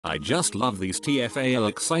I just love these T-fal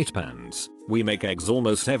Excite pans. We make eggs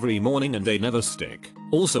almost every morning and they never stick.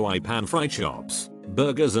 Also I pan fry chops,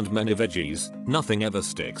 burgers and many veggies, nothing ever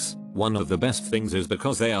sticks. One of the best things is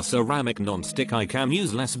because they are ceramic non-stick, I can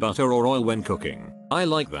use less butter or oil when cooking. I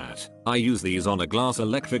like that. I use these on a glass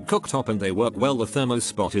electric cooktop and they work well. The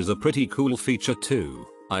Thermo-Spot is a pretty cool feature too.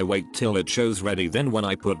 I wait till it shows ready, then when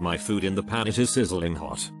I put my food in the pan it is sizzling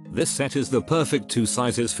hot. This set is the perfect two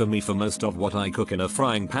sizes for me for most of what I cook in a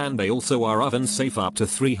frying pan. They also are oven safe up to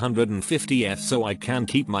 350 F, so I can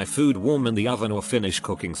keep my food warm in the oven or finish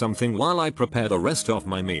cooking something while I prepare the rest of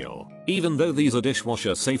my meal. Even though these are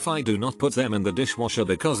dishwasher safe, I do not put them in the dishwasher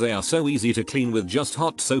because they are so easy to clean with just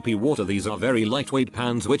hot soapy water. These are very lightweight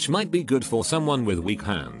pans which might be good for someone with weak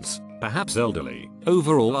hands, perhaps elderly.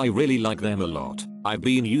 Overall I really like them a lot. I've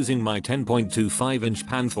been using my 10.25 inch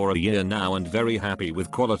pan for a year now and very happy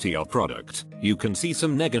with quality of product. You can see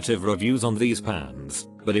some negative reviews on these pans,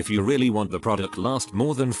 but if you really want the product last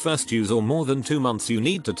more than first use or more than 2 months, you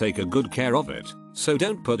need to take a good care of it. So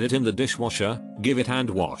don't put it in the dishwasher, give it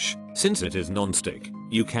hand wash. Since it is non-stick,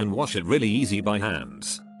 you can wash it really easy by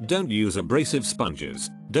hands. Don't use abrasive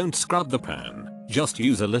sponges. Don't scrub the pan. Just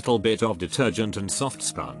use a little bit of detergent and soft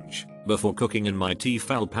sponge. Before cooking in my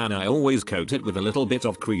T-fal pan I always coat it with a little bit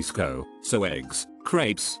of Crisco, so eggs,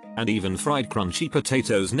 crepes, and even fried crunchy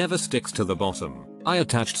potatoes never sticks to the bottom. I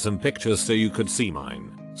attached some pictures so you could see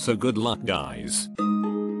mine. So good luck guys.